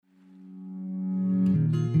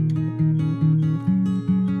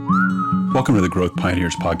Welcome to the Growth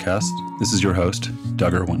Pioneers podcast. This is your host,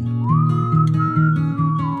 Doug Irwin.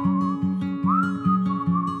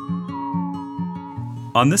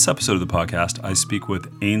 On this episode of the podcast, I speak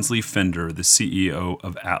with Ainsley Fender, the CEO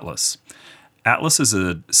of Atlas. Atlas is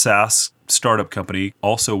a SaaS startup company,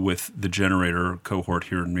 also with the Generator cohort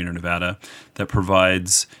here in Reno, Nevada, that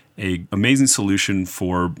provides an amazing solution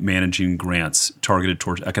for managing grants targeted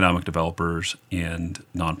towards economic developers and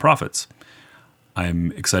nonprofits.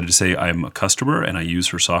 I'm excited to say I'm a customer and I use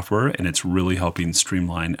her software, and it's really helping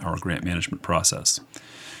streamline our grant management process.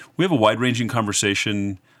 We have a wide-ranging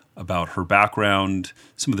conversation about her background,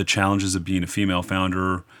 some of the challenges of being a female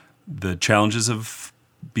founder, the challenges of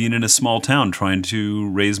being in a small town trying to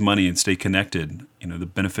raise money and stay connected, the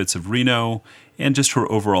benefits of Reno, and just her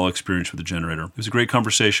overall experience with the Generator. It was a great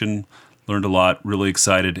conversation, learned a lot, really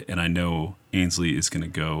excited, and I know Ainsley is going to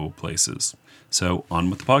go places. So on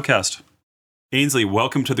with the podcast. Ainsley,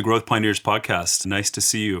 welcome to the Growth Pioneers podcast. Nice to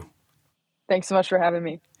see you. Thanks so much for having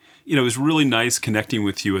me. It was really nice connecting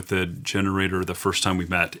with you at the Generator the first time we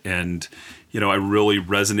met. And, I really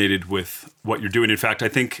resonated with what you're doing. In fact, I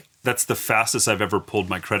think that's the fastest I've ever pulled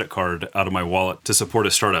my credit card out of my wallet to support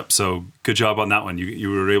a startup. So good job on that one. You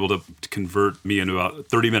were able to convert me in about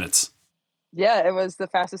 30 minutes. Yeah, it was the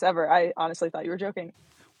fastest ever. I honestly thought you were joking.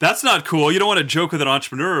 That's not cool. You don't want to joke with an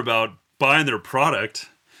entrepreneur about buying their product.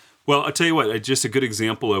 Well, I'll tell you what, just a good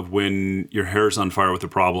example of when your hair is on fire with a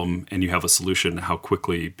problem and you have a solution, how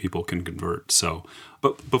quickly people can convert. So,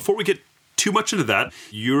 but before we get too much into that,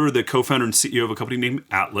 you're the co-founder and CEO of a company named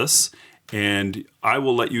Atlas, and I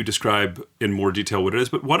will let you describe in more detail what it is,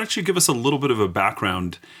 but why don't you give us a little bit of a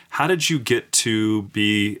background? How did you get to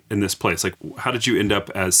be in this place? Like, how did you end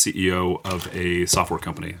up as CEO of a software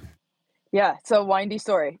company? Yeah, it's a windy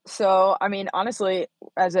story. So, honestly,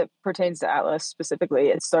 as it pertains to Atlas specifically,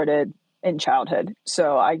 it started in childhood.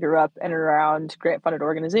 So I grew up in and around grant-funded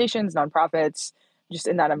organizations, nonprofits, just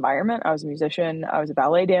in that environment. I was a musician, I was a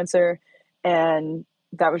ballet dancer, and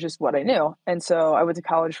that was just what I knew. And so I went to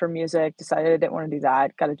college for music, decided I didn't want to do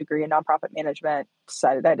that, got a degree in nonprofit management,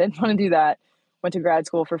 decided I didn't want to do that, went to grad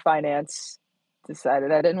school for finance,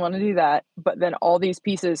 decided I didn't want to do that. But then all these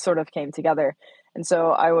pieces sort of came together. And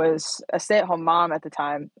so I was a stay-at-home mom at the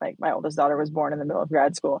time. Like, my oldest daughter was born in the middle of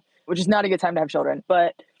grad school, which is not a good time to have children.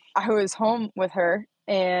 But I was home with her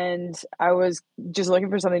and I was just looking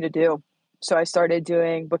for something to do. So I started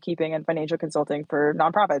doing bookkeeping and financial consulting for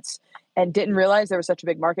nonprofits and didn't realize there was such a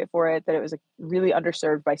big market for it, that it was really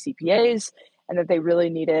underserved by CPAs and that they really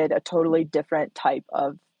needed a totally different type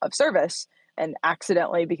of service, and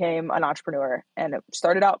accidentally became an entrepreneur. And it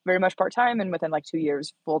started out very much part-time, and within 2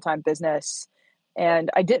 years, full-time business.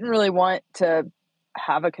 And I didn't really want to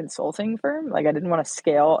have a consulting firm. I didn't want to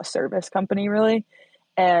scale a service company really.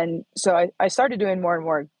 And so I started doing more and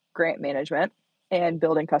more grant management and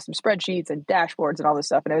building custom spreadsheets and dashboards and all this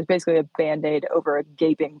stuff. And it was basically a Band-Aid over a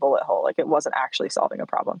gaping bullet hole. It wasn't actually solving a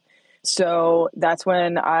problem. So that's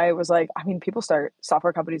when I was like, people start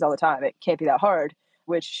software companies all the time. It can't be that hard,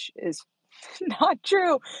 which is not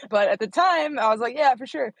true. But at the time I was like, yeah, for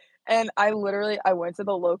sure. And I went to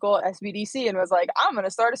the local SBDC and was like, I'm going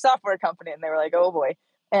to start a software company. And they were like, oh boy.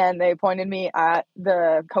 And they pointed me at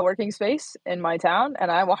the co-working space in my town.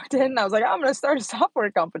 And I walked in and I was like, I'm going to start a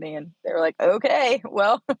software company. And they were like, okay,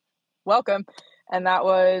 well, welcome. And that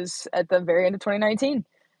was at the very end of 2019,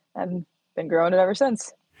 and been growing it ever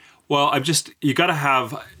since. Well, you got to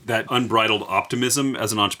have that unbridled optimism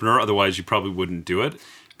as an entrepreneur. Otherwise, you probably wouldn't do it.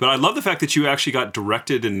 But I love the fact that you actually got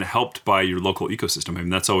directed and helped by your local ecosystem.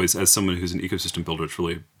 That's always, as someone who's an ecosystem builder, it's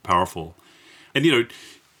really powerful. And,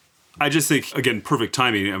 I just think, again, perfect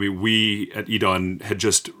timing. We at EDON had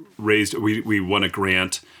just raised, we won a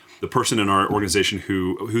grant. The person in our organization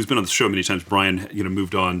who's been on the show many times, Brian,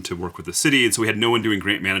 moved on to work with the city. And so we had no one doing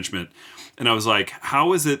grant management. And I was like,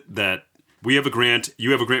 how is it that we have a grant, you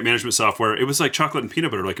have a grant management software? It was like chocolate and peanut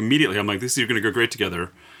butter. Immediately, I'm like, this is going to go great together.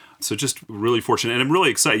 So just really fortunate. And I'm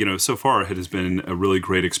really excited. So far it has been a really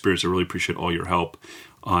great experience. I really appreciate all your help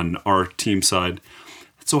on our team side.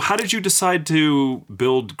 So how did you decide to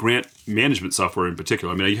build grant management software in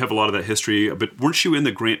particular? You have a lot of that history, but weren't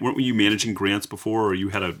you managing grants before, or you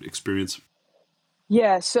had an experience?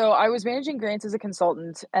 Yeah, so I was managing grants as a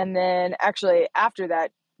consultant. And then actually after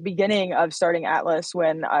that, beginning of starting Atlas,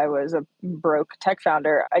 when I was a broke tech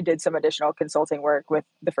founder, I did some additional consulting work with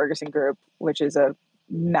the Ferguson Group, which is a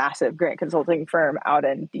massive grant consulting firm out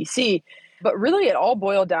in DC. But really, it all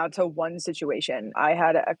boiled down to one situation. I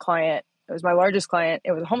had a client, it was my largest client,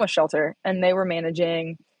 it was a homeless shelter, and they were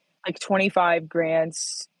managing 25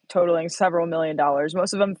 grants totaling several $1 million,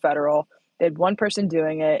 most of them federal. They had one person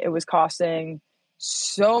doing it. It was costing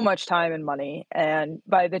so much time and money. And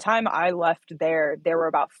by the time I left there were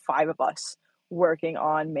about 5 of us working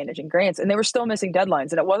on managing grants, and they were still missing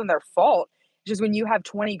deadlines. And it wasn't their fault. Just when you have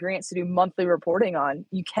 20 grants to do monthly reporting on,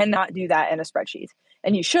 you cannot do that in a spreadsheet.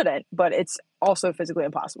 And you shouldn't, but it's also physically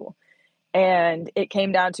impossible. And it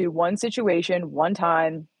came down to one situation, one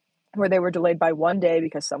time, where they were delayed by one day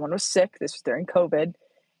because someone was sick. This was during COVID.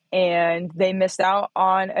 And they missed out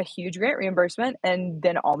on a huge grant reimbursement and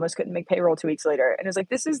then almost couldn't make payroll 2 weeks later. And it's like,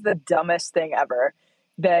 this is the dumbest thing ever,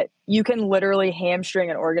 that you can literally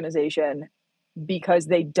hamstring an organization because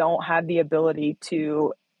they don't have the ability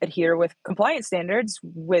to adhere with compliance standards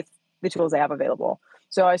with the tools they have available.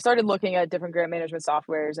 So I started looking at different grant management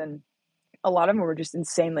softwares, and a lot of them were just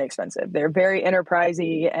insanely expensive. They're very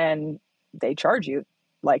enterprisey and they charge you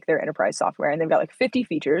like their enterprise software, and they've got like 50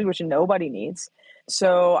 features, which nobody needs.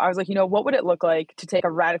 So I was like, what would it look like to take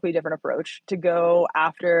a radically different approach, to go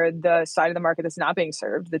after the side of the market that's not being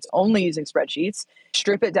served, that's only using spreadsheets,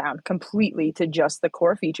 strip it down completely to just the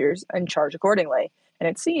core features and charge accordingly. And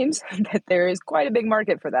it seems that there is quite a big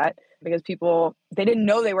market for that, because people, they didn't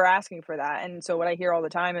know they were asking for that. And so what I hear all the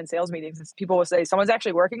time in sales meetings is people will say, someone's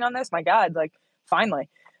actually working on this. My God, like finally,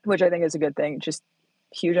 which I think is a good thing. Just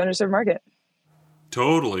huge underserved market.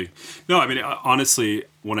 Totally. No, I mean, honestly,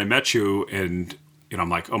 when I met you and, I'm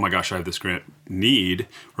like, oh my gosh, I have this grant need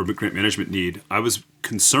or grant management need, I was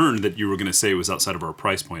concerned that you were going to say it was outside of our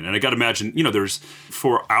price point. And I got to imagine, there's,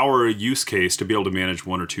 for our use case to be able to manage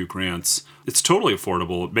 1 or 2 grants, it's totally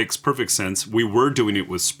affordable. It makes perfect sense. We were doing it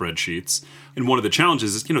with spreadsheets. And one of the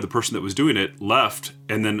challenges is, the person that was doing it left,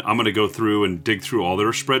 and then I'm going to go through and dig through all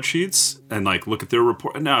their spreadsheets and like look at their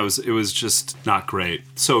report. No, it was just not great.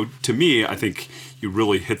 So to me, I think you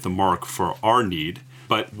really hit the mark for our need.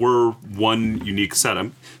 But we're one unique setup.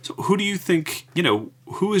 So who do you think,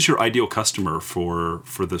 who is your ideal customer for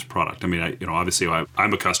this product? I mean, obviously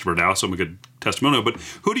I'm a customer now, so I'm a good testimonial, but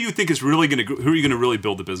who do you think is really who are you going to really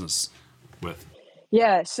build the business with?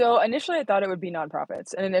 Yeah, so initially I thought it would be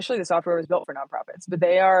nonprofits, and initially the software was built for nonprofits, but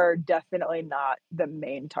they are definitely not the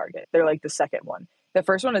main target. They're like the second one. The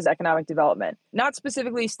first one is economic development, not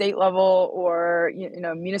specifically state level or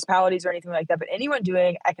municipalities or anything like that, but anyone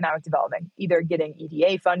doing economic development, either getting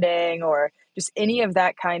EDA funding or just any of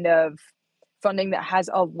that kind of funding that has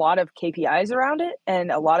a lot of KPIs around it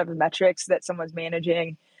and a lot of metrics that someone's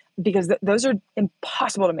managing, because those are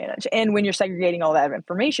impossible to manage. And when you're segregating all that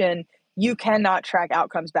information, you cannot track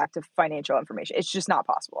outcomes back to financial information. It's just not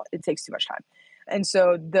possible. It takes too much time. And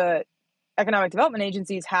so the economic development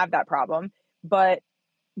agencies have that problem. But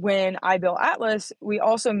when I built Atlas, we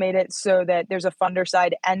also made it so that there's a funder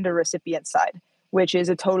side and a recipient side, which is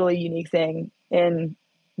a totally unique thing in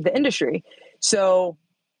the industry. So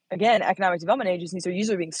again, economic development agencies are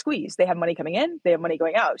usually being squeezed. They have money coming in, they have money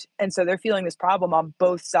going out. And so they're feeling this problem on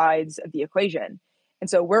both sides of the equation. And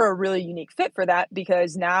so we're a really unique fit for that,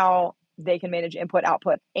 because now they can manage input,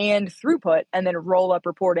 output, and throughput, and then roll up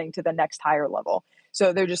reporting to the next higher level.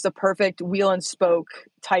 So they're just a perfect wheel and spoke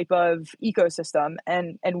type of ecosystem.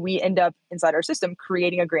 And we end up inside our system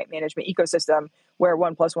creating a grant management ecosystem where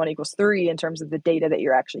 1 + 1 = 3 in terms of the data that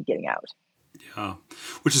you're actually getting out. Yeah,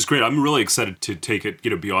 which is great. I'm really excited to take it,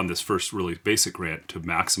 beyond this first really basic grant to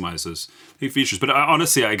maximize those features. But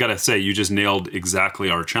honestly, I got to say, you just nailed exactly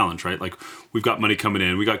our challenge, right? Like, we've got money coming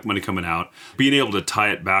in, we got money coming out. Being able to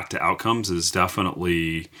tie it back to outcomes is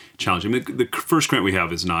definitely challenging. I mean, the first grant we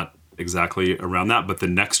have is not exactly around that, but the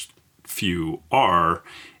next few are.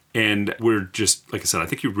 And we're just, like I said, I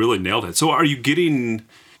think you really nailed it. So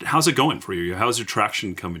how's it going for you? How's your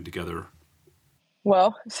traction coming together?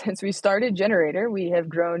 Well, since we started Generator, we have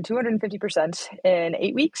grown 250% in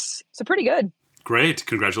 8 weeks. So pretty good. Great.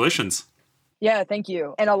 Congratulations. Yeah, thank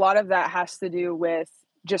you. And a lot of that has to do with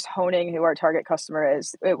just honing who our target customer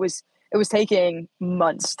is. It was taking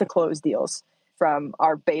months to close deals from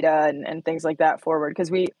our beta and things like that forward,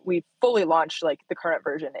 because we fully launched like the current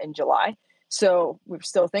version in July. So we were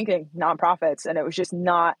still thinking nonprofits, and it was just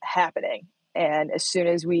not happening. And as soon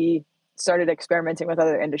as we started experimenting with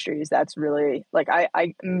other industries, that's really like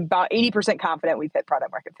I'm about 80% confident we've hit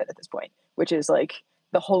product market fit at this point, which is like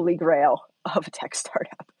the holy grail of a tech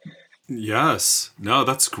startup. Yes. No,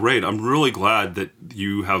 that's great. I'm really glad that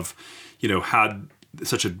you have, had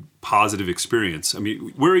such a positive experience. I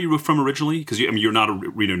mean, where are you from originally? Because you're not a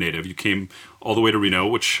Reno native. You came all the way to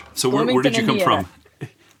Reno, so where did you come from?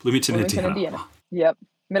 Bloomington, Indiana. Yep.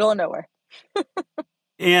 Middle of nowhere.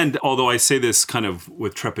 And although I say this kind of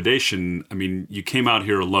with trepidation, I mean, you came out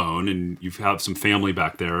here alone and you have some family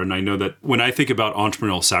back there. And I know that when I think about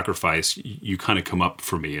entrepreneurial sacrifice, you kind of come up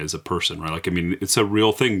for me as a person, right? Like, I mean, it's a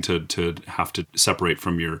real thing to have to separate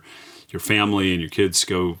from your your family and your kids to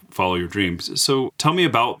go follow your dreams. So tell me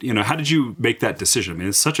about, how did you make that decision? I mean,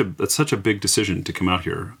 it's such a big decision to come out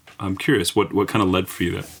here. I'm curious, what kind of led for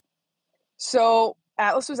you there? So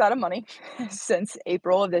Atlas was out of money since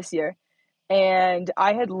April of this year. And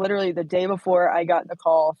I had literally the day before I got the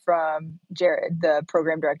call from Jared, the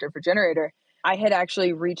program director for Generator, I had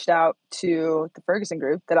actually reached out to the Ferguson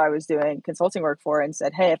group that I was doing consulting work for and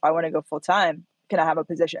said, hey, if I want to go full time, can I have a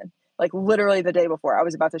position? Like literally the day before I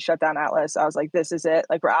was about to shut down Atlas, I was like, this is it.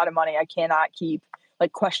 Like we're out of money. I cannot keep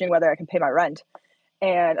like questioning whether I can pay my rent.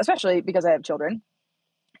 And especially because I have children.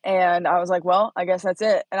 And I was like, well, I guess that's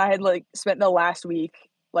it. And I had like spent the last week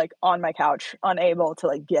like on my couch, unable to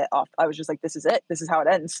like get off. I was just like, this is it. This is how it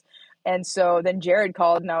ends. And so then Jared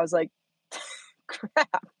called and I was like,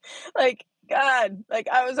 crap, like, God, like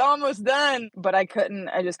I was almost done, but I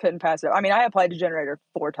just couldn't pass it. I mean, I applied to Generator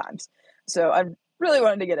 4 times. So I really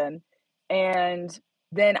wanted to get in. And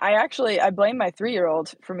then I blame my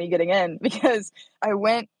 3-year-old for me getting in because I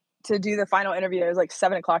went to do the final interview. It was like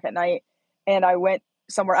 7:00 at night. And I went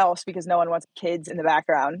somewhere else because no one wants kids in the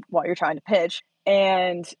background while you're trying to pitch.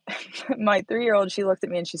 And my 3-year-old, she looked at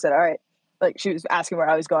me and she said, all right, like she was asking where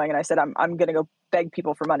I was going. And I said, I'm going to go beg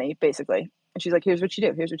people for money, basically. And she's like, here's what you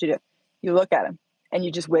do. Here's what you do. You look at him and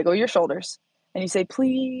you just wiggle your shoulders and you say,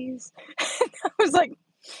 please. I was like,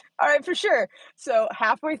 all right, for sure. So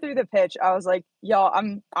halfway through the pitch, I was like, y'all,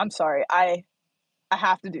 I'm sorry. I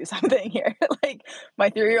have to do something here. Like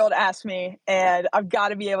my 3-year-old asked me and I've got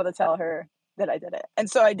to be able to tell her that I did it. And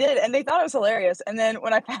so I did. And they thought it was hilarious. And then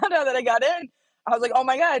when I found out that I got in, I was like, oh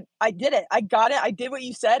my God, I did it. I got it. I did what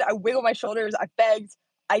you said. I wiggled my shoulders. I begged.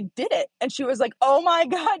 I did it. And she was like, oh my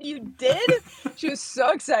God, you did? She was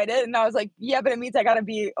so excited. And I was like, yeah, but it means I got to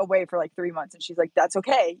be away for like 3 months. And she's like, that's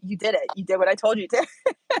okay. You did it. You did what I told you to.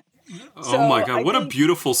 Oh my God. What a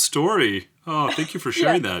beautiful story. Oh, thank you for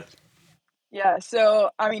sharing that. Yeah. So,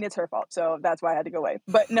 I mean, it's her fault. So that's why I had to go away.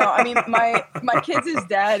 But no, I mean, my kids'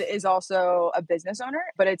 dad is also a business owner,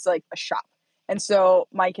 but it's like a shop. And so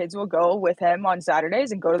my kids will go with him on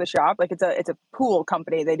Saturdays and go to the shop. Like it's a pool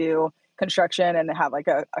company. They do construction and they have like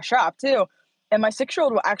a shop too. And my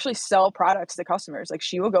 6-year-old will actually sell products to customers. Like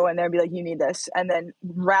she will go in there and be like, you need this, and then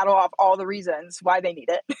rattle off all the reasons why they need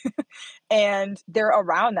it. And they're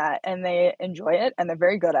around that and they enjoy it and they're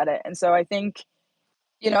very good at it. And so I think,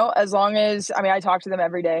 as long as, I mean, I talk to them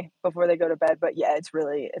every day before they go to bed, but yeah, it's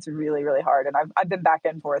really, really hard. And I've been back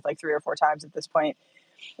and forth like 3 or 4 times at this point.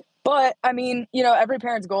 But I mean, every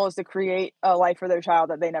parent's goal is to create a life for their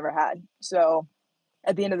child that they never had. So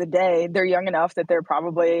at the end of the day, they're young enough that they're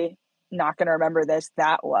probably not going to remember this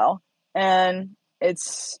that well. And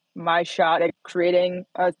it's my shot at creating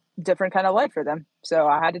a different kind of life for them. So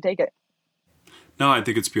I had to take it. No, I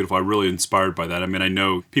think it's beautiful. I'm really inspired by that. I mean, I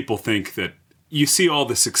know people think that you see all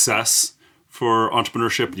the success for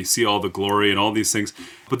entrepreneurship, you see all the glory and all these things,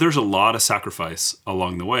 but there's a lot of sacrifice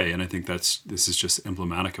along the way. And I think this is just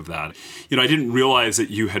emblematic of that. I didn't realize that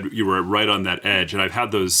you were right on that edge, and I've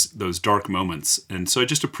had those dark moments. And so I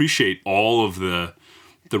just appreciate all of the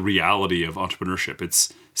reality of entrepreneurship.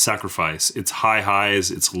 It's sacrifice, it's high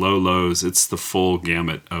highs, it's low lows, it's the full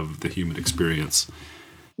gamut of the human experience.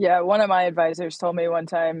 Yeah, one of my advisors told me one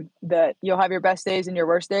time that you'll have your best days and your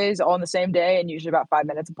worst days all in the same day and usually about 5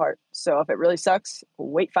 minutes apart. So if it really sucks,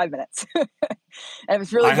 wait 5 minutes. And if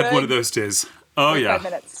it's really good, I have one of those days. Oh, yeah. 5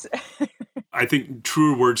 minutes. I think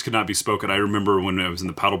truer words could not be spoken. I remember when I was in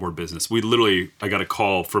the paddleboard business, I got a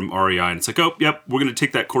call from REI and it's like, oh, yep, we're going to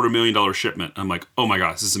take that $250,000 shipment. I'm like, oh my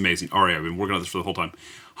gosh, this is amazing. REI, I've been working on this for the whole time.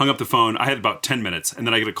 Hung up the phone. I had about 10 minutes and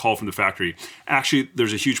then I get a call from the factory. Actually,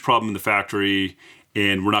 there's a huge problem in the factory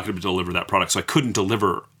and we're not going to deliver that product. So I couldn't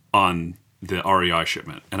deliver on the REI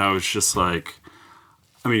shipment. And I was just like,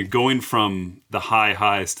 I mean, going from the high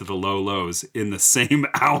highs to the low lows in the same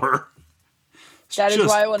hour. That is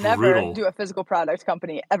why I will never do a physical product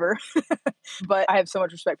company ever. But I have so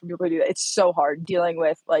much respect for people who do that. It's so hard dealing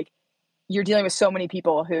with, you're dealing with so many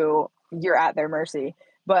people who you're at their mercy.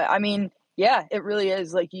 But I mean, yeah, it really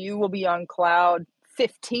is. Like you will be on cloud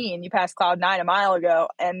 15, you passed cloud 9 a mile ago,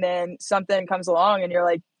 and then something comes along and you're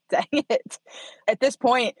like, dang it. At this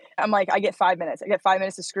point, I'm like, I get 5 minutes. I get 5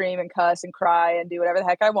 minutes to scream and cuss and cry and do whatever the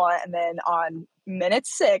heck I want. And then on minute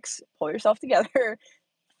 6, pull yourself together,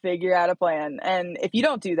 figure out a plan. And if you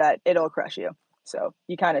don't do that, it'll crush you. So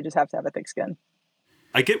you kind of just have to have a thick skin.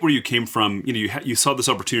 I get where you came from. You saw this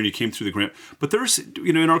opportunity, came through the grant, but there's,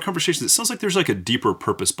 in our conversations, it sounds like there's like a deeper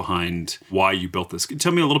purpose behind why you built this. Can you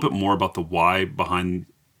tell me a little bit more about the why behind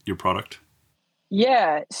your product?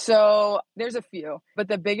 Yeah, so there's a few, but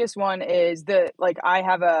the biggest one is that like I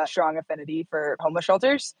have a strong affinity for homeless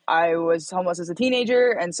shelters. I was homeless as a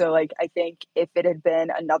teenager, and so like I think if it had been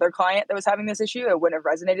another client that was having this issue, it wouldn't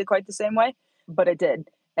have resonated quite the same way, but it did.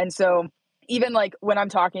 And so even like when I'm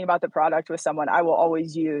talking about the product with someone, I will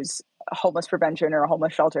always use a homeless prevention or a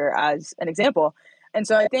homeless shelter as an example. And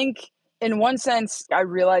so I think in one sense, I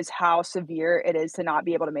realize how severe it is to not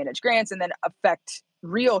be able to manage grants and then affect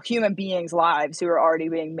real human beings' lives who are already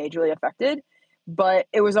being majorly affected. But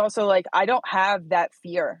it was also like, I don't have that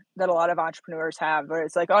fear that a lot of entrepreneurs have, where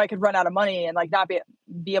it's like, oh, I could run out of money and like not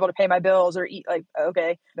be able to pay my bills or eat. Like,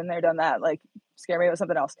 okay, been there, done that. Like, scare me with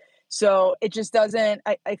something else. So it just doesn't,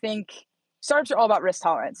 I think startups are all about risk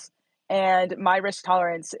tolerance. And my risk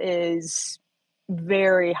tolerance is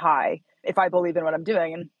very high if I believe in what I'm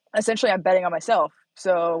doing. And essentially, I'm betting on myself.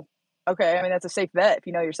 So, okay, I mean, that's a safe bet if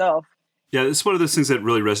you know yourself. Yeah, it's one of those things that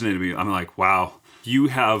really resonated with me. I'm like, wow, you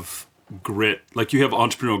have grit, like you have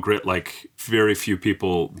entrepreneurial grit like very few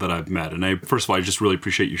people that I've met. And first of all, I just really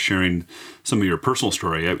appreciate you sharing some of your personal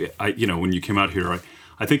story. When you came out here,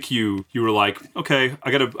 I think you were like, okay,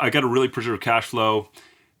 I gotta really preserve cash flow.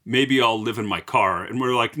 Maybe I'll live in my car. And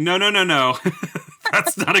we're like, no.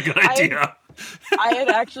 That's not a good idea. I had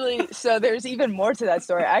actually, so there's even more to that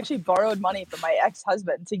story. I actually borrowed money from my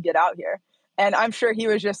ex-husband to get out here. And I'm sure he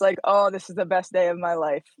was just like, oh, this is the best day of my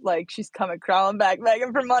life. Like, she's coming crawling back,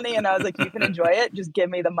 begging for money. And I was like, you can enjoy it. Just give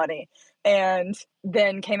me the money. And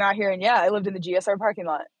then came out here and I lived in the GSR parking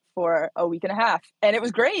lot for a week and a half. And it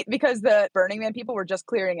was great because the Burning Man people were just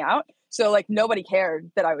clearing out. So like nobody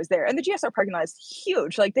cared that I was there. And the GSR parking lot is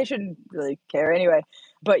huge. Like they shouldn't really care anyway.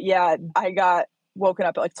 But yeah, I got woken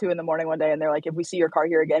up at like 2 a.m. one day and they're like, if we see your car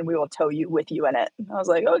here again, we will tow you with you in it. I was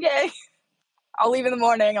like, okay. I'll leave in the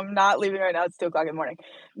morning. I'm not leaving right now. It's 2 o'clock in the morning.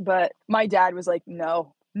 But my dad was like,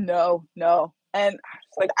 no. And I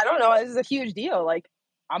was like, I don't know. This is a huge deal. Like,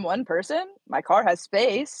 I'm one person. My car has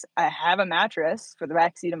space. I have a mattress for the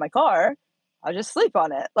back seat of my car. I'll just sleep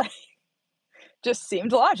on it. Like, just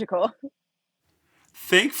seemed logical.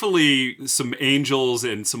 Thankfully, some angels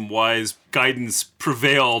and some wise guidance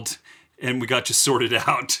prevailed and we got you sorted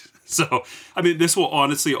out. So, I mean, this will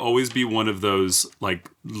honestly always be one of those like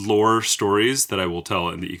lore stories that I will tell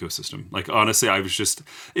in the ecosystem. Like, honestly,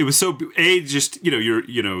 it was so, again,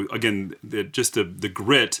 the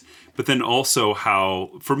grit, but then also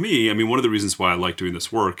how, for me, I mean, one of the reasons why I like doing this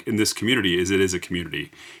work in this community is it is a community.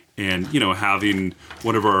 And, having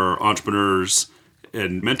one of our entrepreneurs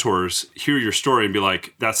and mentors hear your story and be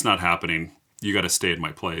like, that's not happening. You got to stay in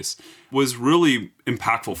my place, was really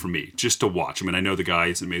impactful for me just to watch. I mean, I know the guy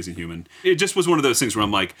is an amazing human. It just was one of those things where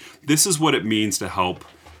I'm like, this is what it means to help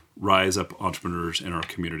rise up entrepreneurs in our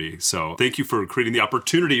community. So thank you for creating the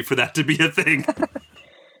opportunity for that to be a thing.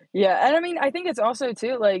 Yeah. And I mean, I think it's also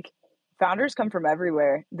too, like, founders come from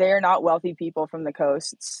everywhere. They are not wealthy people from the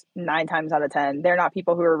coasts 9 times out of 10. They're not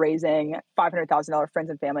people who are raising $500,000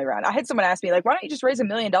 friends and family around. I had someone ask me, like, why don't you just raise $1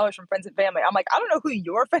 million from friends and family? I'm like, I don't know who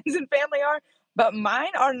your friends and family are, but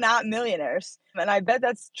mine are not millionaires. And I bet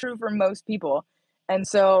that's true for most people. And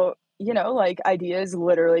so, like ideas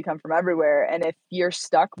literally come from everywhere. And if you're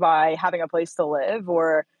stuck by having a place to live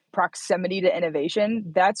or proximity to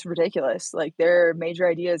innovation, that's ridiculous. Like there are major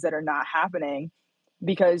ideas that are not happening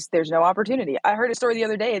because there's no opportunity. I heard a story the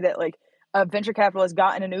other day that like a venture capitalist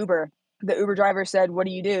got in an Uber. The Uber driver said, what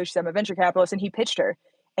do you do? She said, I'm a venture capitalist. And he pitched her.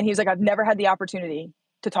 And he was like, I've never had the opportunity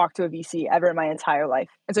to talk to a VC ever in my entire life.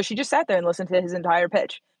 And so she just sat there and listened to his entire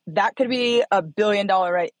pitch. That could be $1 billion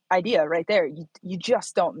idea right there. You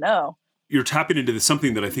just don't know. You're tapping into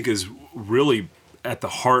something that I think is really at the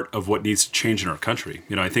heart of what needs to change in our country.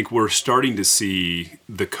 I think we're starting to see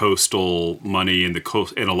the coastal money and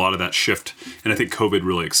and a lot of that shift. And I think COVID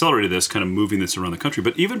really accelerated this, kind of moving this around the country.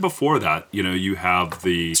 But even before that, you have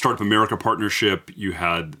the Startup America partnership, you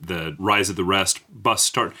had the Rise of the Rest bus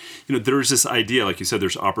start. There's this idea, like you said,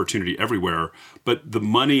 there's opportunity everywhere, but the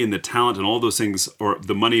money and the talent and all those things, or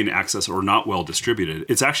the money and access are not well distributed.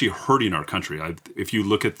 It's actually hurting our country. If you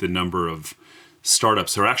look at the number of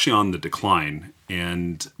startups, they're actually on the decline.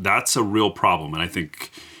 And that's a real problem. And I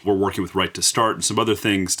think we're working with Right to Start and some other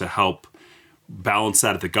things to help balance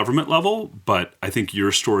that at the government level. But I think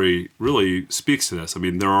your story really speaks to this. I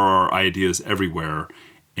mean, there are ideas everywhere,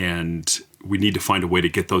 and we need to find a way to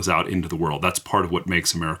get those out into the world. That's part of what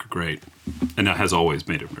makes America great. And that has always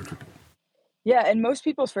made America great. Yeah, and most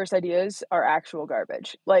people's first ideas are actual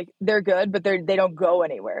garbage. Like they're good, but they don't go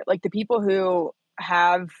anywhere. Like the people who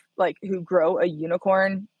who grow a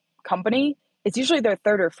unicorn company, it's usually their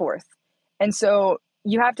third or fourth. And so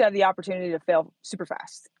you have to have the opportunity to fail super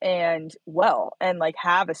fast and well, and like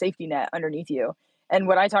have a safety net underneath you. And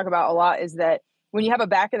what I talk about a lot is that when you have a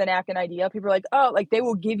back of the napkin idea, people are like, oh, like they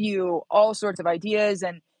will give you all sorts of ideas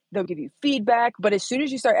and they'll give you feedback. But as soon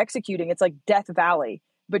as you start executing, it's like Death Valley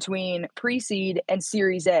between pre-seed and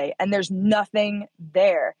Series A, and there's nothing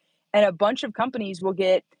there. And a bunch of companies will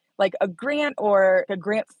get like a grant or a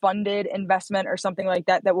grant funded investment or something like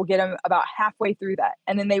that that will get them about halfway through that.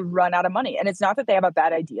 And then they run out of money. And it's not that they have a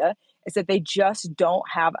bad idea, it's that they just don't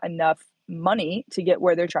have enough money to get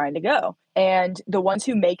where they're trying to go. And the ones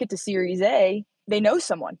who make it to Series A, they know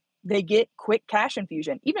someone. They get quick cash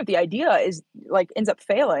infusion. Even if the idea is like ends up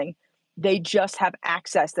failing, they just have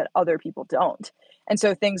access that other people don't. And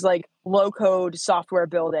so things like low code software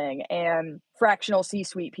building and fractional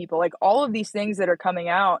C-suite people, like all of these things that are coming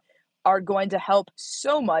out are going to help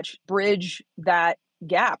so much bridge that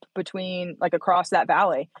gap between like across that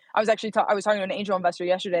valley. I was actually I was talking to an angel investor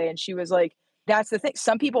yesterday, and she was like, that's the thing.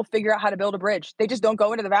 Some people figure out how to build a bridge. They just don't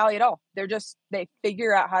go into the valley at all. They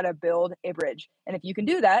figure out how to build a bridge. And if you can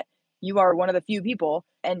do that, you are one of the few people,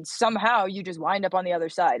 and somehow you just wind up on the other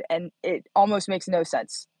side. And it almost makes no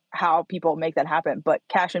sense how people make that happen. But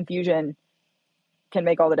cash infusion can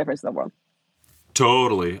make all the difference in the world.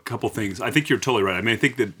 Totally. A couple things. I think you're totally right. I mean, I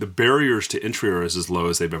think that the barriers to entry are as low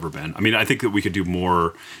as they've ever been. I mean, I think that we could do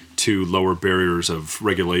more to lower barriers of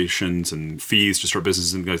regulations and fees to start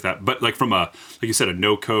businesses and things like that. But like from like you said, a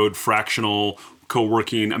no code, fractional,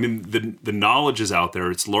 co-working, I mean, the knowledge is out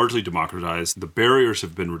there. It's largely democratized. The barriers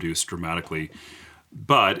have been reduced dramatically.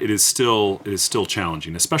 But it is still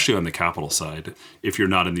challenging, especially on the capital side, if you're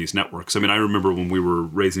not in these networks. I mean, I remember when we were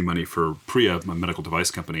raising money for Priya, my medical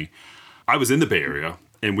device company, I was in the Bay Area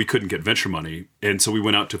and we couldn't get venture money. And so we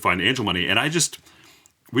went out to find angel money, and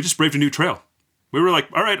we just braved a new trail. We were like,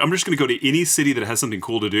 all right, I'm just going to go to any city that has something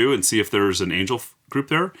cool to do and see if there's an angel group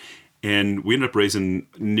there. And we ended up raising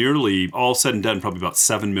nearly, all said and done, probably about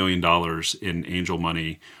 $7 million in angel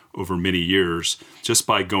money over many years, just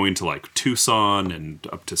by going to like Tucson and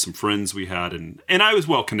up to some friends we had. And I was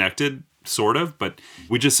well connected, sort of, but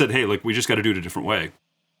we just said, hey, like we just got to do it a different way.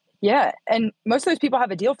 Yeah. And most of those people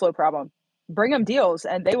have a deal flow problem. Bring them deals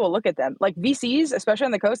and they will look at them. Like VCs, especially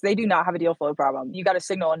on the coast, they do not have a deal flow problem. You got a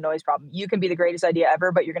signal and noise problem. You can be the greatest idea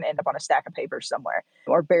ever, but you're going to end up on a stack of papers somewhere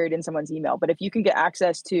or buried in someone's email. But if you can get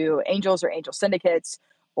access to angels or angel syndicates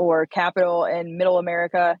or capital in middle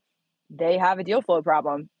America, they have a deal flow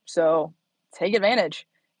problem. So take advantage,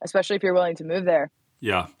 especially if you're willing to move there.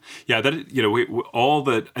 Yeah.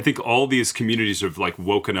 That, I think all these communities have like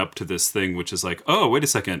woken up to this thing, which is like, oh, wait a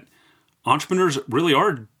second. Entrepreneurs really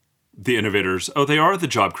are the innovators. Oh, they are the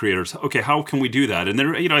job creators. Okay, how can we do that? And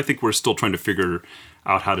they're, I think we're still trying to figure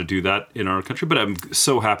out how to do that in our country, but I'm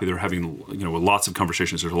so happy they're having, lots of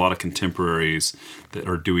conversations. There's a lot of contemporaries that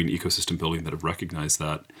are doing ecosystem building that have recognized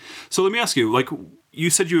that. So let me ask you, like you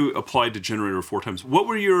said you applied to Generator 4 times. What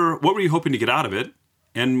were you hoping to get out of it?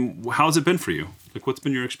 And how's it been for you? Like, what's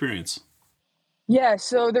been your experience? Yeah,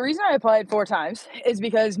 so the reason I applied 4 times is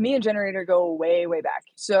because me and Generator go way, way back.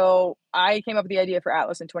 So I came up with the idea for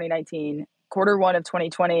Atlas in 2019. Q1 of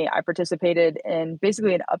 2020, I participated in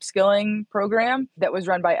basically an upskilling program that was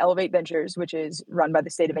run by Elevate Ventures, which is run by the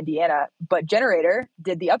state of Indiana. But Generator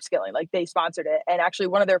did the upskilling, like they sponsored it. And actually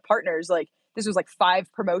one of their partners, like this was like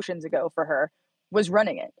 5 promotions ago for her, was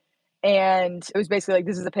running it. And it was basically like,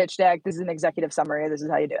 this is a pitch deck, this is an executive summary, this is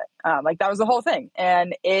how you do it. Like that was the whole thing.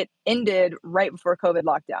 And it ended right before COVID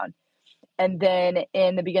lockdown. And then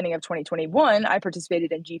in the beginning of 2021, I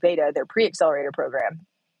participated in G-Beta, their pre-accelerator program.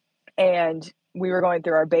 And we were going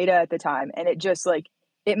through our beta at the time. And it just like,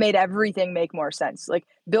 it made everything make more sense. Like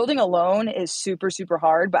building alone is super, super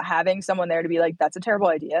hard, but having someone there to be like, that's a terrible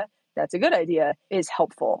idea, that's a good idea, is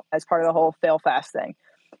helpful as part of the whole fail fast thing.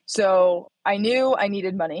 So I knew I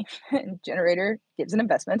needed money. Generator gives an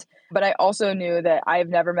investment, but I also knew that I've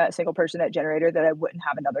never met a single person at Generator that I wouldn't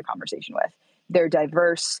have another conversation with. They're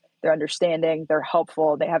diverse, they're understanding, they're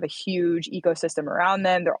helpful. They have a huge ecosystem around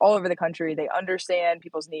them. They're all over the country. They understand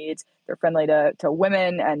people's needs. They're friendly to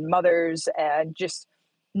women and mothers and just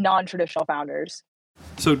non-traditional founders.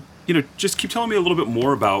 So, just keep telling me a little bit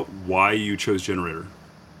more about why you chose Generator.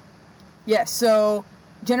 Yeah, so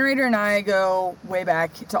Generator and I go way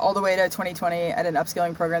back to all the way to 2020 at an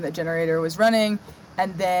upskilling program that Generator was running.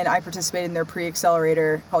 And then I participated in their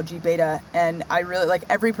pre-accelerator called G-Beta. And I really, like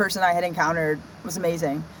every person I had encountered was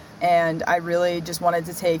amazing. And I really just wanted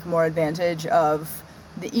to take more advantage of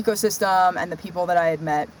the ecosystem and the people that I had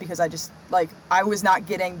met, because I was not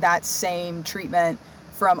getting that same treatment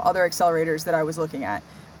from other accelerators that I was looking at.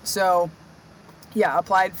 So Yeah,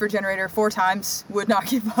 applied for Generator 4 times, would not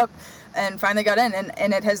give up, and finally got in,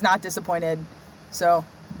 and it has not disappointed. So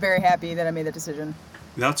very happy that I made the decision.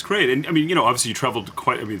 That's great. And I mean, obviously you traveled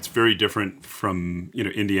it's very different from,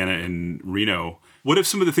 Indiana and Reno. What are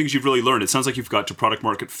some of the things you've really learned? It sounds like you've got to product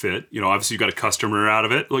market fit. Obviously you've got a customer out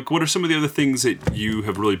of it. Like, what are some of the other things that you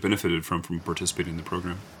have really benefited from participating in the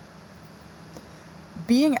program?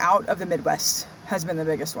 Being out of the Midwest has been the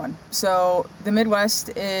biggest one. So the Midwest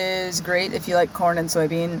is great if you like corn and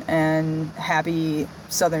soybean and happy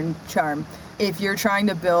Southern charm. If you're trying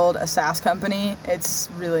to build a SaaS company, it's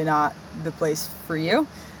really not the place for you.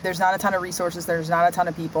 There's not a ton of resources. There's not a ton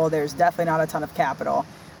of people. There's definitely not a ton of capital.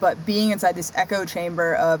 But being inside this echo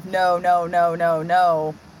chamber of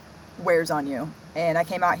no wears on you. And I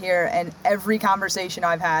came out here and every conversation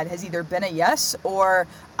I've had has either been a yes or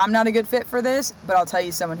I'm not a good fit for this, but I'll tell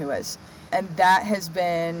you someone who is. And that has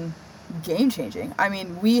been game changing. I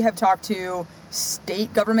mean, we have talked to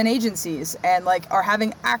state government agencies and are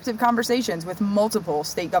having active conversations with multiple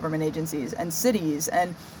state government agencies and cities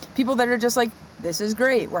and people that are just like, this is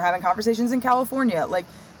great. We're having conversations in California.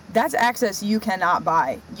 That's access you cannot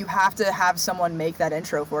buy. You have to have someone make that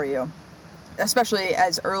intro for you. Especially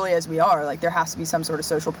as early as we are, there has to be some sort of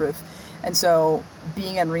social proof. And so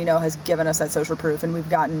being in Reno has given us that social proof, and we've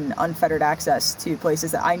gotten unfettered access to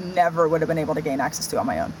places that I never would have been able to gain access to on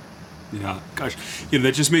my own. Yeah, gosh,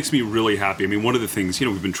 that just makes me really happy. I mean, one of the things,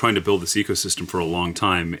 we've been trying to build this ecosystem for a long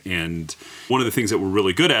time. And one of the things that we're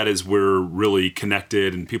really good at is we're really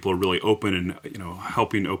connected and people are really open and,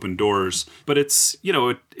 helping open doors. But it's,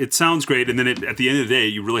 it sounds great. And then at the end of the day,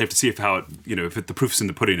 you really have to see if the proof's in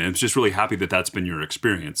the pudding. And I'm just really happy that that's been your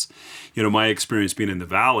experience. My experience being in the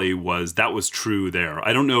Valley was true there.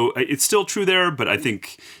 I don't know, it's still true there, but I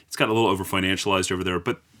think it's got a little over financialized over there.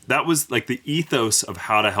 But that was the ethos of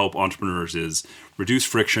how to help entrepreneurs is reduce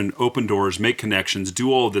friction, open doors, make connections,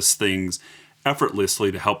 do all of these things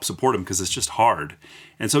effortlessly to help support them because it's just hard.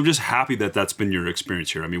 And so I'm just happy that that's been your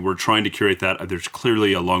experience here. I mean, we're trying to curate that. There's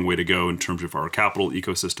clearly a long way to go in terms of our capital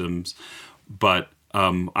ecosystems, but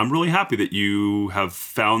I'm really happy that you have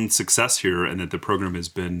found success here and that the program has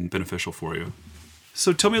been beneficial for you.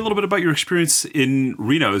 So tell me a little bit about your experience in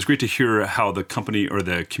Reno. It was great to hear how the company or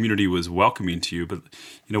the community was welcoming to you. But,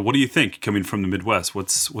 what do you think coming from the Midwest?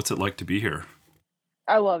 What's it like to be here?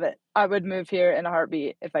 I love it. I would move here in a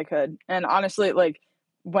heartbeat if I could. And honestly,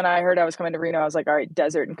 when I heard I was coming to Reno, I was like, all right,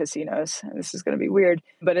 desert and casinos. This is going to be weird,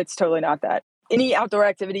 but it's totally not that. Any outdoor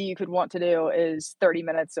activity you could want to do is 30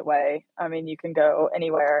 minutes away. I mean, you can go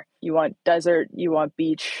anywhere. You want desert, you want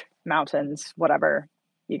beach, mountains, whatever.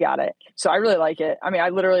 You got it. So I really like it. I mean, I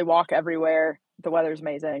literally walk everywhere. The weather's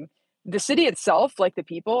amazing. The city itself, the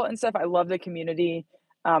people and stuff, I love the community.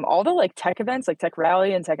 All the tech events, Tech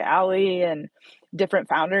Rally and Tech Alley, and different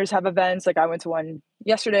founders have events. I went to one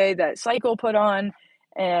yesterday that Cycle put on.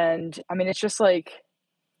 And I mean, it's just I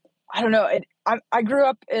don't know. I grew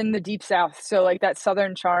up in the deep South. So that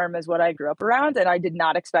Southern charm is what I grew up around. And I did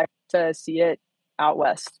not expect to see it out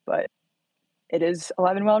West, but it is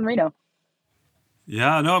alive and well in Reno.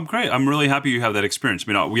 Yeah, no, I'm great. I'm really happy you have that experience.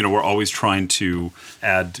 I mean, we're always trying to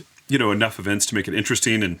add, enough events to make it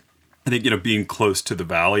interesting. And I think, being close to the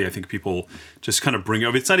Valley, I think people just kind of bring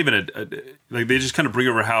over, it's not even they just kind of bring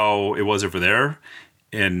over how it was over there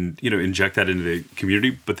and, inject that into the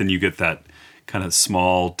community. But then you get that kind of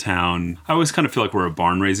small town. I always kind of feel like we're a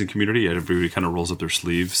barn raising community. Everybody kind of rolls up their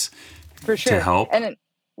sleeves for sure to help. And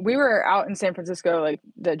we were out in San Francisco,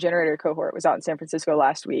 the Generator cohort was out in San Francisco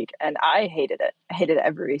last week, and I hated it. I hated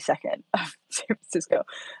every second of San Francisco.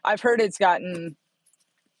 I've heard it's gotten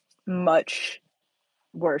much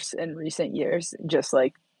worse in recent years, just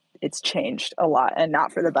it's changed a lot and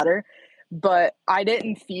not for the better. But I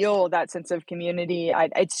didn't feel that sense of community.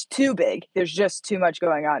 It's too big. There's just too much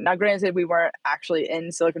going on. Now, granted, we weren't actually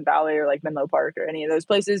in Silicon Valley or Menlo Park or any of those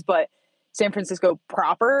places, but San Francisco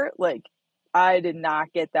proper, I did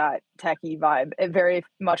not get that techie vibe. It very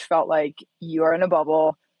much felt like you are in a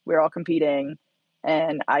bubble. We're all competing.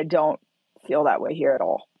 And I don't feel that way here at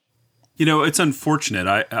all. It's unfortunate.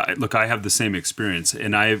 I have the same experience.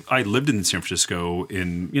 And I lived in San Francisco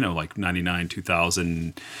in, 99,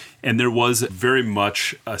 2000. And there was very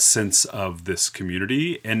much a sense of this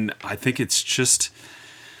community. And I think it's just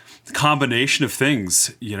combination of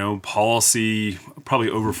things, policy, probably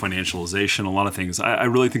over financialization, a lot of things. I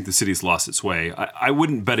really think the city's lost its way. I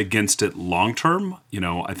wouldn't bet against it long term.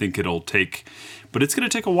 I think but it's going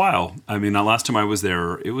to take a while. I mean, last time I was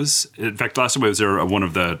there, last time I was there,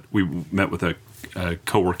 we met with a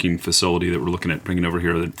co-working facility that we're looking at bringing over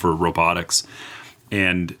here for robotics,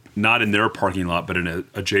 and not in their parking lot, but in an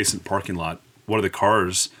adjacent parking lot. One of the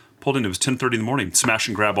cars pulled in. It was 10:30 in the morning, smash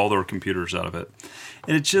and grab all their computers out of it.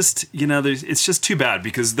 And it just, it's just too bad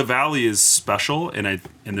because the Valley is special and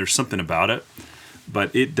there's something about it.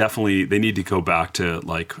 But it definitely, they need to go back to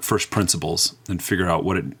like first principles and figure out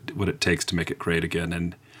what it takes to make it great again.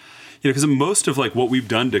 And, because most of like what we've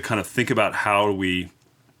done to kind of think about how we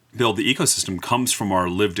build the ecosystem comes from our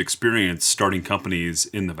lived experience starting companies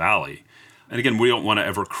in the Valley. And again, we don't want to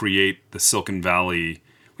ever create the Silicon Valley.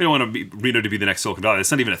 We don't want Reno to be the next Silicon Valley. That's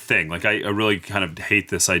not even a thing. Like I really kind of hate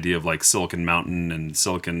this idea of like Silicon Mountain and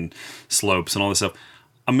Silicon Slopes and all this stuff.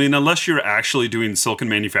 I mean, unless you're actually doing silicon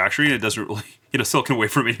manufacturing, it doesn't really, silicon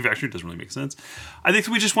wafer manufacturing doesn't really make sense. I think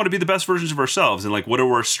we just want to be the best versions of ourselves. And like, what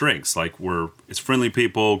are our strengths? Like it's friendly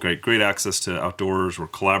people, great access to outdoors. We're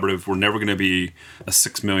collaborative. We're never going to be a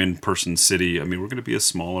 6 million person city. I mean, we're going to be a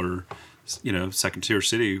smaller, second tier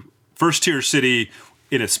city, first tier city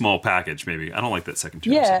in a small package, maybe. I don't like that second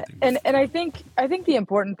tier. Yeah, and I think the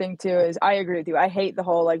important thing too is I agree with you. I hate the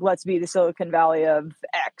whole like let's be the Silicon Valley of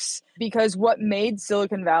X, because what made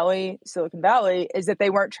Silicon Valley is that they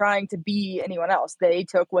weren't trying to be anyone else. They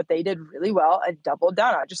took what they did really well and doubled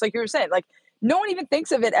down on it. Just like you were saying, like no one even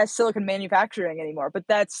thinks of it as silicon manufacturing anymore, but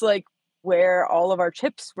that's like where all of our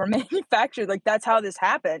chips were manufactured. Like that's how this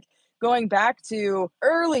happened. Going back to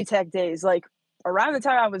early tech days, like around the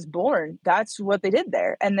time I was born, that's what they did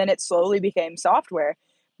there. And then it slowly became software.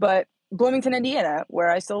 But Bloomington, Indiana, where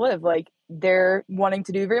I still live, like they're wanting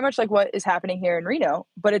to do very much like what is happening here in Reno.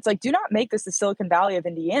 But it's like, do not make this the Silicon Valley of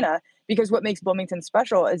Indiana, because what makes Bloomington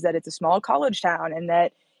special is that it's a small college town and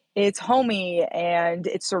that it's homey and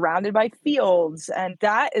it's surrounded by fields. And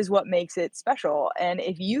that is what makes it special. And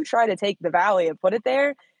if you try to take the Valley and put it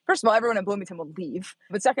there, first of all, everyone in Bloomington will leave.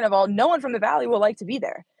 But second of all, no one from the Valley will like to be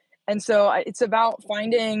there. And so it's about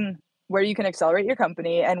finding where you can accelerate your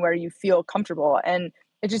company and where you feel comfortable. And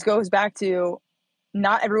it just goes back to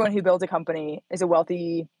not everyone who builds a company is a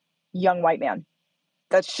wealthy young white man.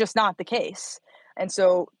 That's just not the case. And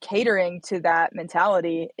so catering to that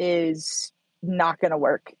mentality is not going to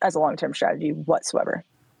work as a long-term strategy whatsoever.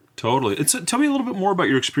 Totally. Tell me a little bit more about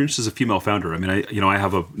your experience as a female founder. I mean, I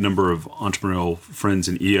have a number of entrepreneurial friends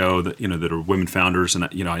in EO that that are women founders, and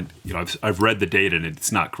I've read the data and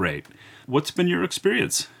it's not great. What's been your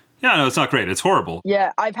experience? Yeah, no, it's not great. It's horrible.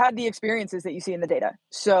 Yeah, I've had the experiences that you see in the data.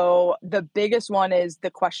 So the biggest one is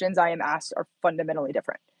the questions I am asked are fundamentally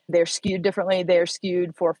different. They're skewed differently. They're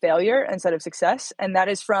skewed for failure instead of success, and that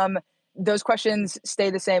is from those questions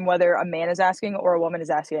stay the same whether a man is asking or a woman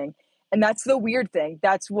is asking. And that's the weird thing.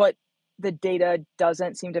 That's what the data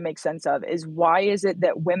doesn't seem to make sense of, is why is it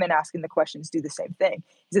that women asking the questions do the same thing?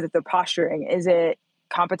 Is it that they're posturing? Is it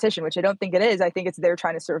competition, which I don't think it is. I think it's they're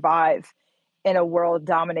trying to survive in a world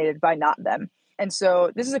dominated by not them. And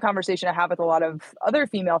so this is a conversation I have with a lot of other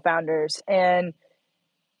female founders. And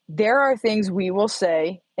there are things we will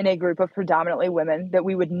say in a group of predominantly women that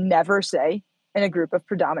we would never say in a group of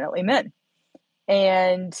predominantly men.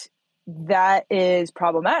 And that is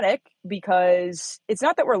problematic because it's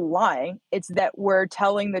not that we're lying, it's that we're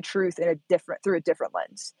telling the truth through a different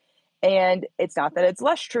lens. And it's not that it's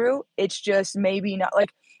less true, it's just maybe not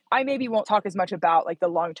like I maybe won't talk as much about like the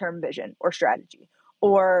long-term vision or strategy.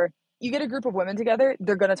 Or you get a group of women together,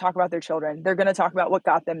 they're going to talk about their children. They're going to talk about what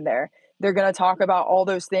got them there. They're going to talk about all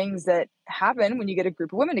those things that happen when you get a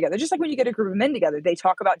group of women together. Just like when you get a group of men together, they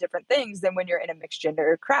talk about different things than when you're in a mixed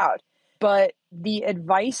gender crowd. But the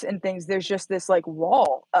advice and things, there's just this like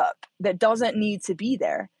wall up that doesn't need to be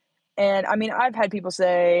there. And I mean, I've had people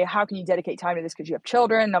say, how can you dedicate time to this because you have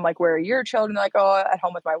children? And I'm like, where are your children? They're like, oh, at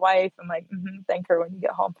home with my wife. I'm like, thank her when you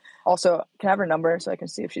get home. Also, can I have her number so I can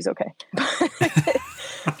see if she's okay?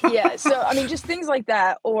 Yeah. So, I mean, just things like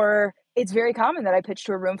that. Or it's very common that I pitch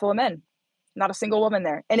to a room full of men, not a single woman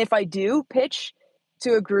there. And if I do pitch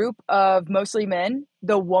to a group of mostly men,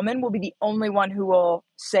 the woman will be the only one who will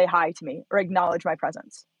say hi to me or acknowledge my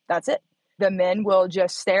presence. That's it. The men will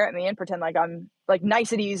just stare at me and pretend like I'm like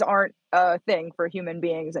niceties aren't a thing for human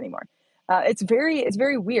beings anymore. It's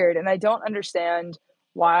very weird. And I don't understand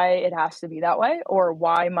why it has to be that way or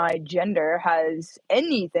why my gender has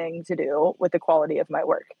anything to do with the quality of my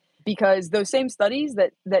work. Because those same studies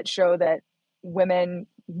that show that women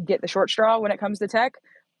get the short straw when it comes to tech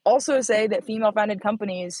also say that female-founded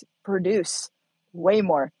companies produce way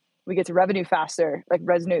more. We get to revenue faster, like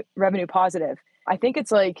revenue positive. I think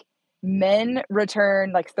it's like men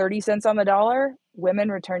return like 30 cents on the dollar, women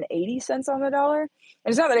return 80 cents on the dollar. And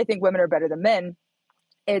it's not that I think women are better than men.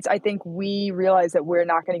 It's I think we realize that we're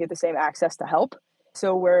not going to get the same access to help.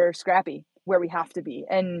 So we're scrappy where we have to be.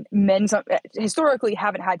 And men historically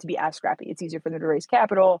haven't had to be as scrappy. It's easier for them to raise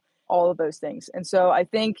capital, all of those things. And so I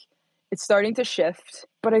think It's starting to shift,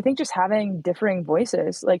 but I think just having differing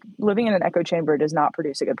voices, like living in an echo chamber does not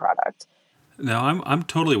produce a good product. No, I'm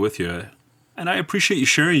totally with you. And I appreciate you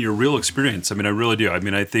sharing your real experience. I mean, I really do. I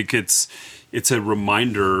mean, I think it's a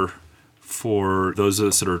reminder for those of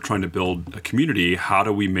us that are trying to build a community. How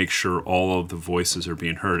do we make sure all of the voices are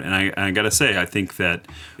being heard? And I got to say, I think that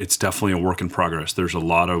it's definitely a work in progress. There's a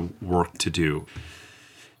lot of work to do.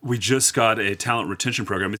 We just got a talent retention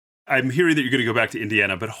program. I'm hearing that you're going to go back to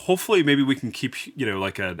Indiana, but hopefully maybe we can keep,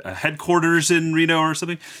 like a headquarters in Reno or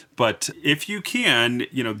something. But if you can,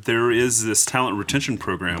 there is this talent retention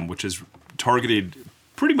program, which is targeted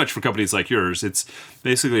pretty much for companies like yours. It's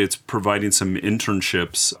providing some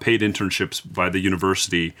internships, paid internships by the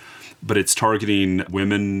university, but it's targeting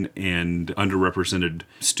women and underrepresented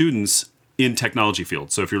students in technology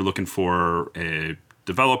fields. So if you're looking for a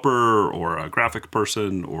developer or a graphic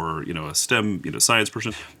person or a STEM science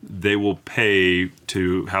person, they will pay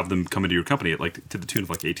to have them come into your company at to the tune of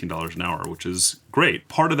 $18 an hour, which is great.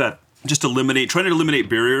 Part of that, just trying to eliminate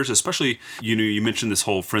barriers, especially you mentioned this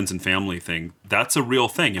whole friends and family thing. That's a real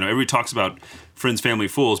thing. Everybody talks about friends, family,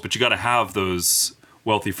 fools, but you got to have those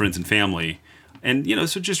wealthy friends and family. And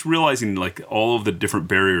so just realizing all of the different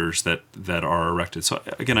barriers that are erected. So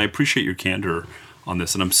again, I appreciate your candor on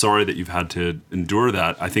this, and I'm sorry that you've had to endure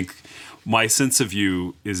that. I think my sense of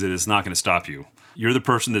you is that it's not going to stop you. You're the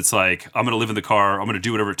person that's like, I'm going to live in the car, I'm going to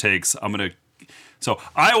do whatever it takes, so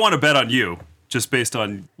I want to bet on you, just based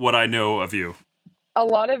on what I know of you. A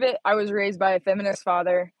lot of it, I was raised by a feminist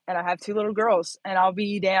father, and I have 2 little girls, and I'll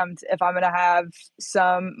be damned if I'm going to have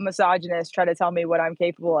some misogynist try to tell me what I'm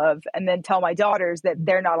capable of, and then tell my daughters that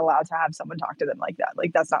they're not allowed to have someone talk to them like that.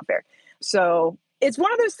 That's not fair. So it's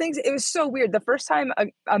one of those things. It was so weird. The first time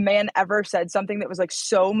a man ever said something that was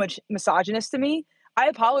so much misogynist to me, I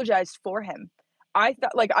apologized for him. I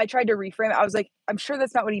thought, I tried to reframe it. I was like, I'm sure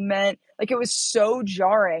that's not what he meant. It was so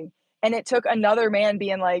jarring. And it took another man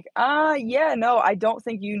being like, yeah, no, I don't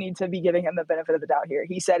think you need to be giving him the benefit of the doubt here.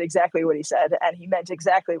 He said exactly what he said, and he meant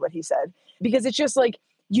exactly what he said. Because it's just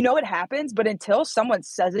it happens, but until someone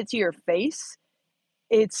says it to your face,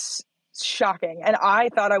 it's shocking. And I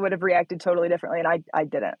thought I would have reacted totally differently, and I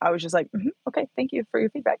didn't. I was just like, okay, thank you for your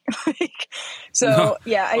feedback.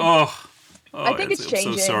 Yeah. I think it's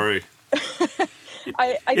changing. I'm so sorry.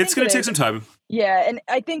 I it's going to take some time. Yeah, and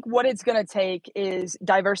I think what it's going to take is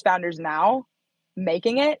diverse founders now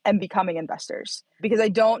making it and becoming investors. Because I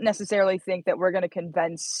don't necessarily think that we're going to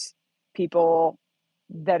convince people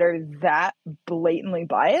that are that blatantly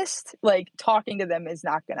biased. Talking to them is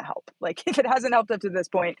not going to help. If it hasn't helped up to this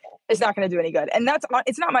point, it's not going to do any good. And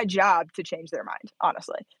it's not my job to change their mind,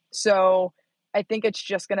 honestly. So I think it's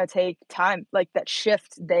just going to take time. That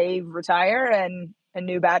shift, they retire and a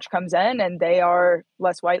new batch comes in, and they are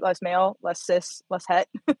less white, less male, less cis, less het.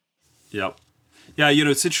 Yep. Yeah,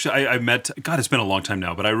 it's interesting. I met, God, it's been a long time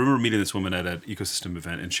now, but I remember meeting this woman at an ecosystem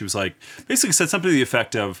event, and she was basically said something to the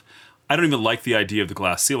effect of, I don't even like the idea of the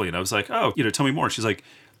glass ceiling. And I was like, oh, tell me more. And she's like,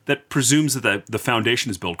 that presumes that the foundation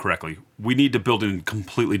is built correctly. We need to build in a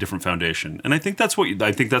completely different foundation. And I think that's what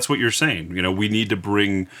you're saying. We need to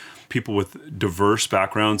bring people with diverse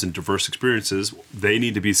backgrounds and diverse experiences. They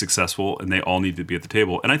need to be successful, and they all need to be at the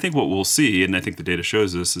table. And I think what we'll see, and I think the data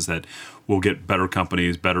shows this, is that we'll get better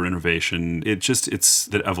companies, better innovation. It's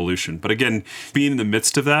the evolution. But again, being in the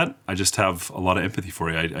midst of that, I just have a lot of empathy for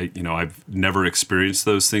you. I've never experienced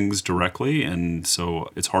those things directly, and so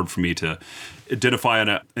it's hard for me to identify on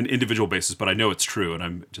an individual basis. But I know it's true, and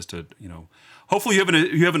I'm just hopefully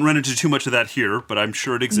you haven't run into too much of that here, but I'm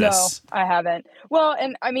sure it exists. No, I haven't. Well,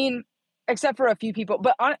 and I mean, except for a few people,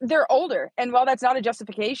 but they're older. And while that's not a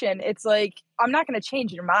justification, it's I'm not going to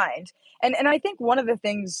change your mind. And I think one of the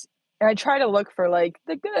things, and I try to look for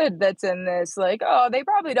the good that's in this, oh, they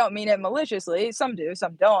probably don't mean it maliciously. Some do,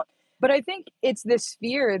 some don't. But I think it's this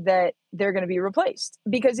fear that they're going to be replaced.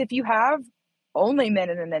 Because if you have only men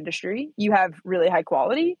in an industry, you have really high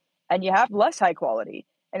quality and you have less high quality.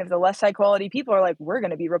 And if the less high quality people are we're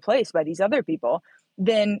going to be replaced by these other people,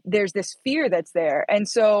 then there's this fear that's there. And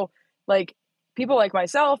so people like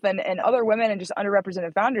myself and other women and just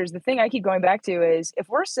underrepresented founders, the thing I keep going back to is if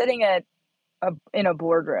we're sitting in a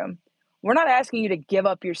boardroom, we're not asking you to give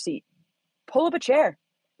up your seat. Pull up a chair.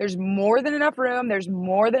 There's more than enough room. There's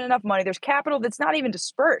more than enough money. There's capital that's not even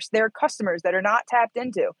dispersed. There are customers that are not tapped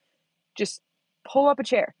into. Just pull up a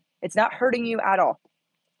chair. It's not hurting you at all.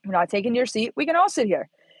 We're not taking your seat. We can all sit here.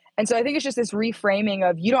 And so I think it's just this reframing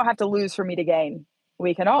of you don't have to lose for me to gain.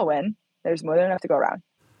 We can all win. There's more than enough to go around.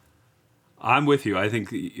 I'm with you. I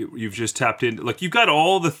think you've just tapped in. You've got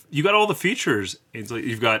all the features.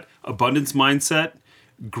 You've got abundance mindset,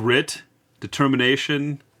 grit,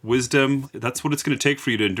 determination, wisdom. That's what it's going to take for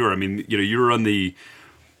you to endure. I mean, you're on the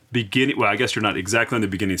beginning. Well, I guess you're not exactly on the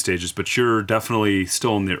beginning stages, but you're definitely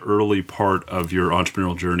still in the early part of your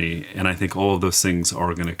entrepreneurial journey. And I think all of those things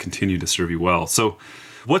are going to continue to serve you well. So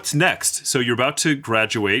what's next? So you're about to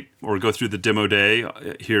graduate or go through the demo day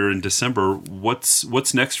here in December.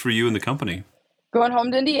 What's next for you in the company? Going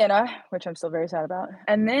home to Indiana, which I'm still very sad about.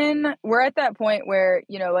 And then we're at that point where,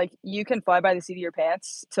 you can fly by the seat of your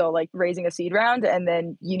pants till raising a seed round, and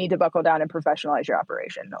then you need to buckle down and professionalize your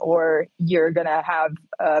operation, or you're going to have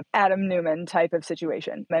a Adam Newman type of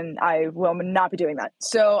situation. And I will not be doing that.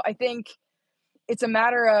 So I think it's a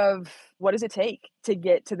matter of what does it take to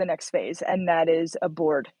get to the next phase? And that is a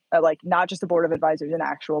board, not just a board of advisors, an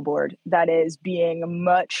actual board that is being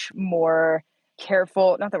much more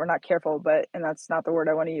careful, not that we're not careful, and that's not the word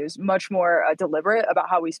I want to use, much more deliberate about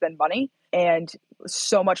how we spend money, and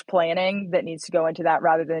so much planning that needs to go into that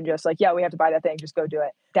rather than just we have to buy that thing, just go do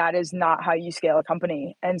it. That is not how you scale a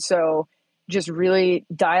company. And so just really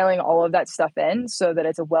dialing all of that stuff in so that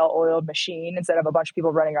it's a well-oiled machine instead of a bunch of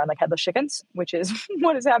people running around like headless chickens, which is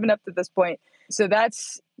what has happened up to this point. So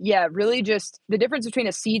that's, really just the difference between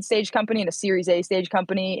a seed stage company and a Series A stage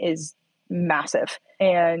company is massive.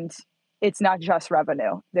 And it's not just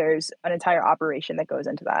revenue. There's an entire operation that goes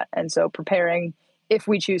into that. And so preparing, if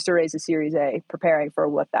we choose to raise a Series A, preparing for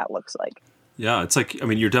what that looks like. Yeah, it's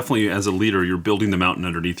you're definitely, as a leader, you're building the mountain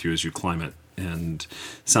underneath you as you climb it. And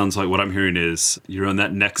sounds like what I'm hearing is you're on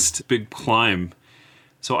that next big climb.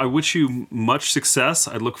 So I wish you much success.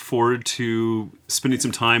 I look forward to spending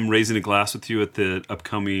some time raising a glass with you at the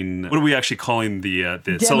upcoming, what are we actually calling the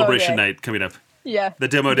celebration day night coming up? Yeah. The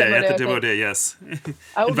demo day, at the demo day, yes.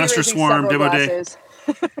 I will Investor Swarm demo glasses.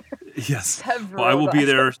 Day. Yes. Well, I will be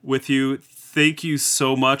there with you. Thank you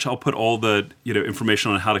so much. I'll put all the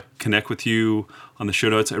information on how to connect with you on the show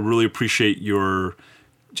notes. I really appreciate your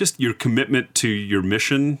commitment to your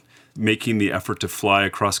mission, making the effort to fly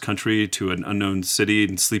across country to an unknown city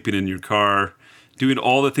and sleeping in your car, doing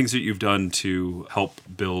all the things that you've done to help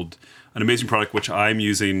build an amazing product, which I'm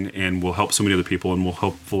using and will help so many other people and will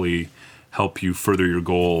hopefully help you further your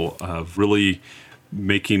goal of really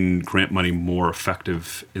making grant money more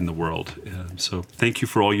effective in the world. So thank you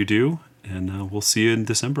for all you do, and we'll see you in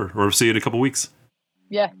December, or see you in a couple weeks.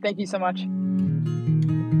 Yeah, thank you so much.